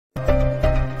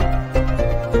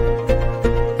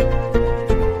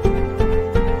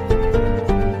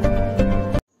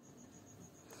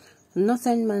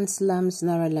Northern man slams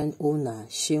Nairaland owner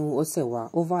Seun Osewa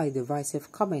over a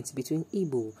divisive comment between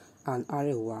Igbo and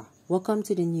Arewa. Welcome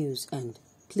to the news and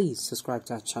please subscribe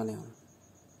to our channel.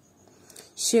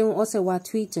 Seun Osewa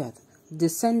tweeted,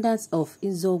 "Descendants of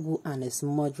Izogu and his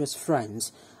murderous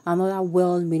friends, another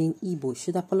well-meaning Igbo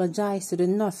should apologize to the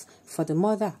North for the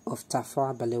murder of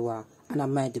Tafawa Balewa and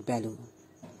Ahmed Bello.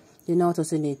 The North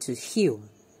also need to heal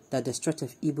that the threat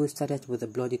of Igbo started with a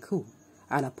bloody coup.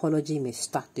 An apology may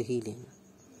start the healing."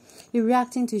 In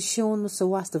reacting to Seun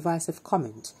Osewa's divisive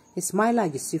comment,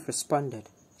 Ismaila Yusuf responded,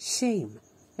 "Shame.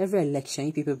 Every election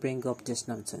you people bring up this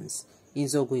nonsense.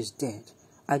 Inzogo is dead.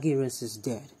 Agirons is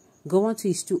dead. Gowontu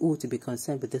is too old to be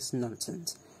concerned with this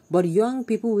nonsense. But young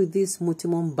people with this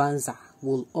mutimum banza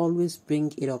will always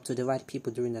bring it up to divide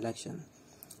people during the election.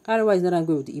 Arewa is not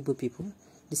angry with the Igbo people.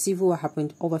 The civil war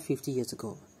happened over 50 years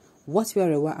ago. What we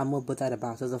are more bothered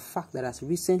about is the fact that as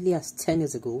recently as 10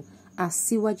 years ago,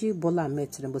 Asiwaju Bola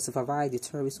Ahmed Tinubu supervised the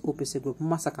terrorist OPC group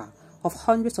massacre of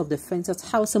hundreds of defenseless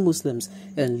Hausa Muslims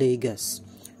in Lagos.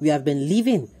 We have been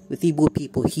living with Igbo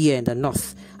people here in the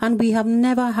north, and we have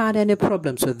never had any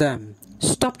problems with them.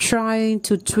 Stop trying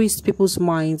to twist people's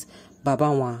minds,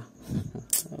 Babawa."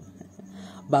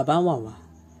 Babawa.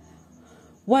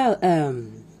 Well,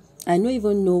 I don't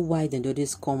even know why they do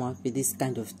this come up with this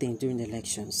kind of thing during the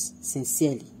elections.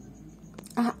 Sincerely.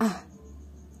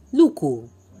 Look,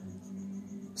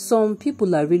 some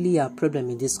people are really a problem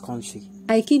in this country.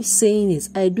 I keep saying this.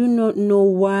 I do not know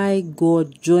why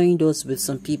God joined us with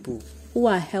some people who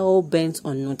are hell-bent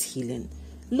on not healing.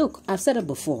 Look, I've said it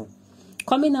before.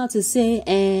 Coming out to say,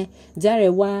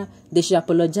 Arewa, they should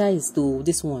apologize to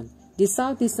this one. The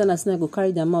Southeasterners now go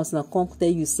carry their mouths and come tell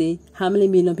you, say, how many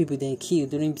million people they killed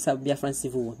during Biafran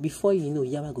Civil War. Before you know,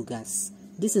 Yawa go gas.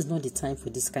 This is not the time for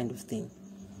this kind of thing.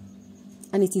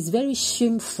 And it is very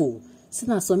shameful. See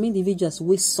now, some individuals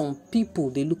with some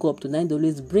people they look up to, and they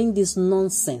always bring this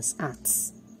nonsense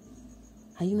acts.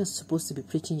 Are you not supposed to be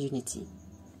preaching unity?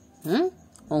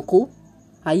 Uncle?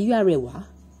 Are you Arewa?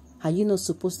 Are you not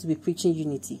supposed to be preaching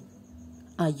unity?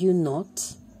 Are you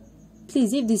not?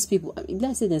 Please, if these people,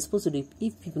 let's say they're supposed to,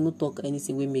 if people don't talk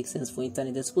anything will make sense for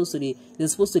internet, they're supposed to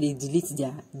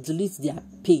delete their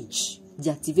page,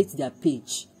 deactivate their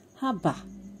page. Haba.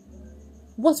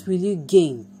 What will you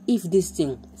gain if this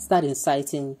thing start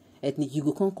inciting ethnic? You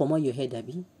go come on your head,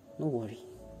 Abby. No worry.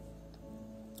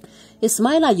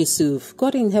 Ismaila Yusuf,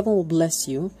 God in heaven will bless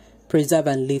you, preserve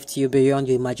and lift you beyond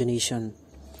your imagination.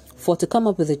 For to come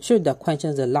up with the truth that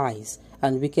quenches the lies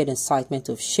and wicked incitement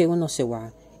of Seun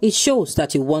Osewa, it shows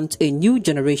that you want a new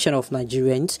generation of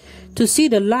Nigerians to see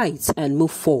the light and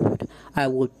move forward. I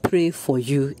will pray for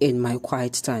you in my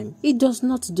quiet time. It does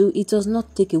not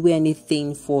take away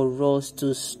anything for us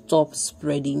to stop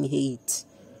spreading hate.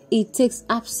 It takes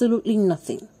absolutely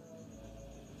nothing.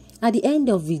 At the end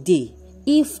of the day,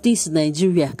 if this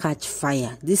Nigeria catch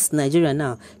fire, this Nigeria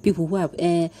now, people who have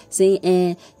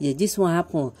saying, yeah, this one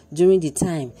happened during the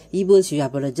time, Igbos should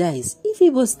apologize. If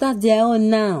Igbos start their own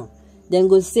now, then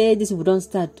go say this people don't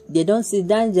start. They don't sit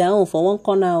down their own for one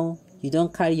corner. You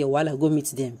don't carry your wallet, go meet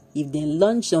them. If they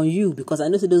launch on you, because I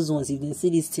know those ones, if they see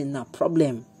this thing now,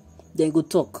 problem, then go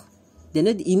talk. They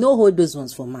know you know hold those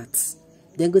ones for maths.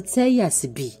 Then go tell you as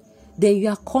it be. Then you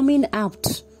are coming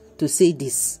out to say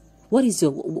this. What is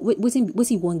your what's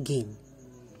he one game?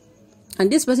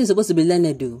 And this person is supposed to be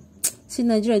learned do. See,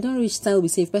 Nigeria don't reach time we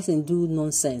say if person do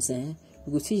nonsense,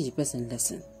 we go teach the person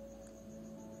lesson.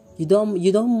 You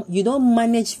don't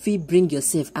manage to bring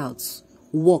yourself out.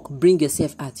 Work, bring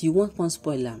yourself out. You want one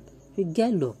spoiler. You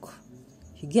get luck.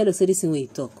 You get luck. So this thing when you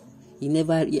talk, you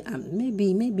never.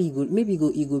 Maybe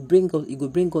you go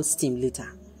bring out steam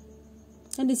later.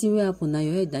 And this will happen now.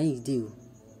 Your head down you do.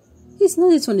 It's not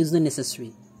this one is not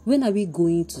necessary. When are we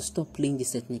going to stop playing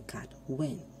this ethnic card?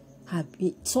 When?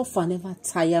 So far never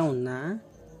tire on now.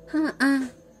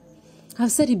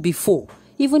 I've said it before.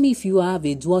 Even if you have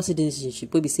a dual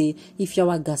citizenship, we say if you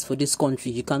are gas for this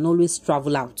country, you can always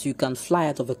travel out. You can fly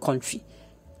out of a country.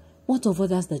 What of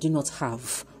others that do not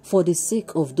have? For the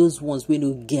sake of those ones we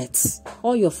don't get,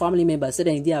 all your family members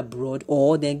say they're abroad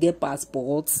or they get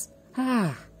passports.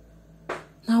 Now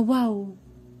wow,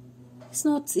 it's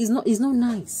not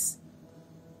nice.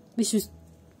 We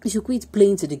should quit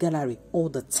playing to the gallery all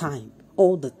the time.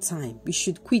 We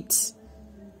should quit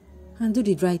and do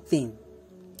the right thing.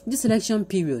 This election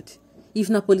period, if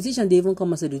na politician they even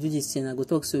come and say they do this thing, I go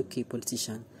talk so okay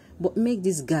politician. But make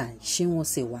this guy Seun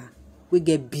Osewa, we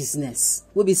get business.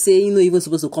 We be saying you know even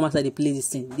supposed to come outside they play this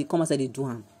thing. They come outside they do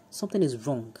him. Something is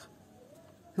wrong.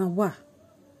 Now what?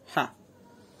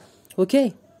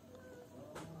 Okay.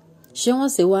 Shewan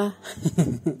Sewa,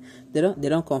 they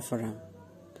don't come for him.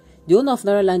 The owner of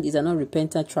Nairaland is an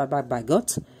unrepentant tribal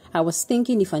bigot. I was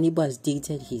thinking if an Igbo has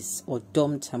dated his or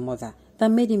dumped her mother, that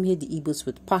made him hate the Igbos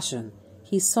with passion.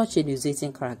 He's such a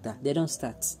irritating character. They don't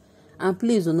start. And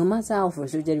please, no matter how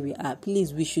frustrated we are,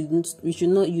 please, we should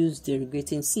not use the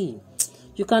regretting. See,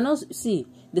 you cannot see.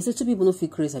 There's two people who feel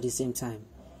crazy at the same time.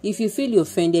 If you feel you're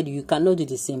offended, you cannot do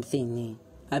the same thing.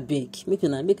 I beg, make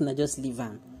you just leave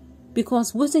them.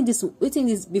 Because waiting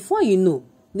this, before you know,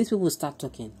 these people start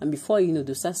talking, and before you know,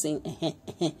 they start saying,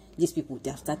 these people, they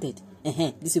have started,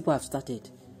 these people have started.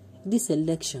 This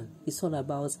election is all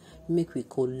about make we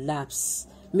collapse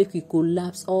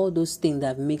all those things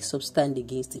that makes us stand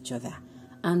against each other,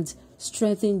 and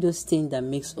strengthen those things that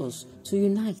makes us to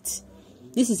unite.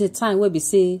 This is a time where we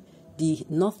say the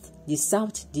north, the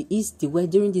south, the east, the west.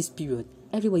 During this period,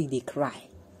 everybody they cry.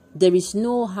 There is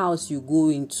no house you go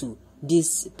into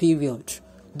this period,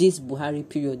 this Buhari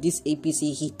period, this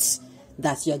APC hit,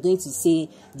 that you are going to say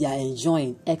they are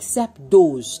enjoying, except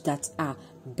those that are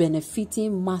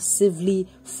benefiting massively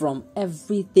from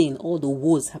everything, all the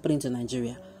wars happening to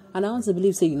Nigeria. And I want to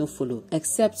believe, say, you know, follow,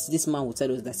 except this man will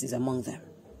tell us that he's among them.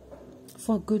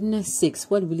 For goodness sakes,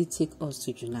 what will it take us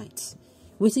to unite?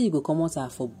 What you go come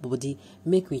out for body,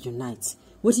 make we unite.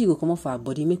 What you go come out for our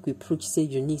body, make we preach, say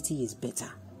unity is better.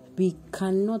 We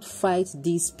cannot fight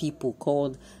these people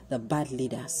called the bad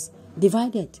leaders.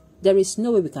 Divided, there is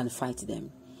no way we can fight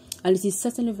them. And it is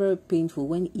certainly very painful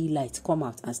when elites come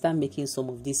out and start making some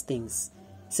of these things.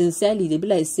 Sincerely, they be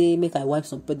like, say, make I wipe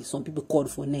some people called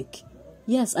for neck.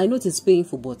 Yes, I know it is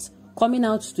painful, but coming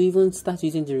out to even start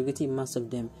using derogatory mass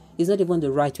of them is not even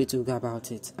the right way to go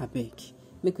about it. I beg.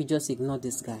 Make we just ignore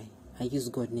this guy. I use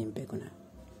God name Beguna.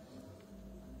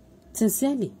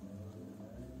 Sincerely.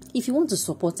 If you want to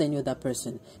support any other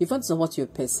person, if you want to support your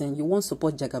person, you want to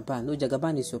support Jagaban. No,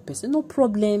 Jagaban is your person. No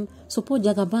problem. Support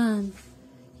Jagaban.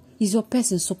 He's your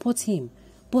person. Support him.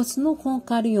 But no one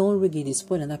carry your own reggae to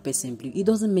support another person. It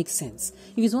doesn't make sense.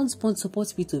 If you want to support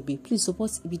B2B, please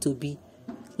support B2B.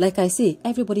 Like I say,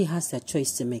 everybody has their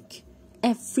choice to make.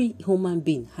 Every human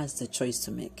being has the choice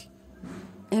to make.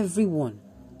 Everyone.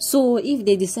 So if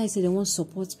they decide they want to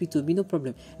support P2B, no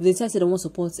problem. If they decide they want to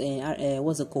support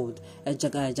what's it called,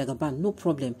 Jagaban, no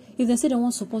problem. If they say they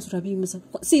want to support Rabi Musa,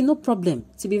 see, no problem.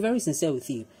 To be very sincere with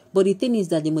you, but the thing is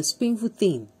that the most painful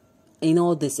thing in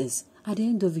all this is at the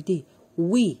end of the day,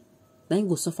 we then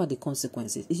go suffer the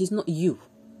consequences. It is not you.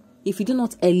 If you do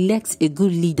not elect a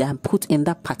good leader and put in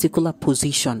that particular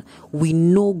position, we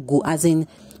no go, as in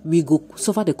we go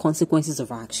suffer the consequences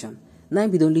of our action.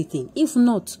 That be the only thing. If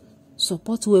not,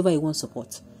 support whoever you want to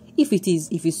support. If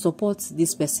you support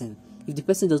this person, if the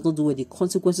person does not do well, the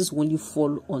consequences will only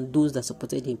fall on those that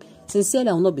supported him. Sincerely,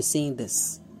 I will not be saying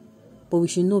this, but we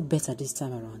should know better this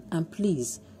time around. And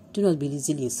please, do not be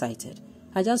easily incited.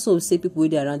 I just hope say people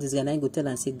with around this guy, and I go tell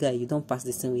and say, guy, you don't pass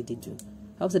the same way they do.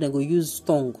 I also then go use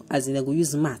tongue, as in they go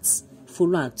use maths,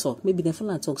 follow and talk. Maybe they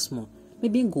follow and talk small.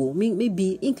 Maybe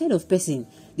in kind of person,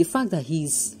 the fact that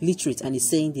he's literate and he's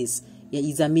saying this, yeah,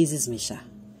 it amazes me, sha.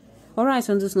 Alright,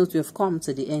 on this note, we have come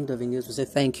to the end of the news. We say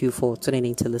thank you for tuning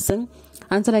in to listen.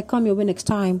 Until I come your way next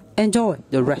time, enjoy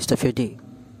the rest of your day.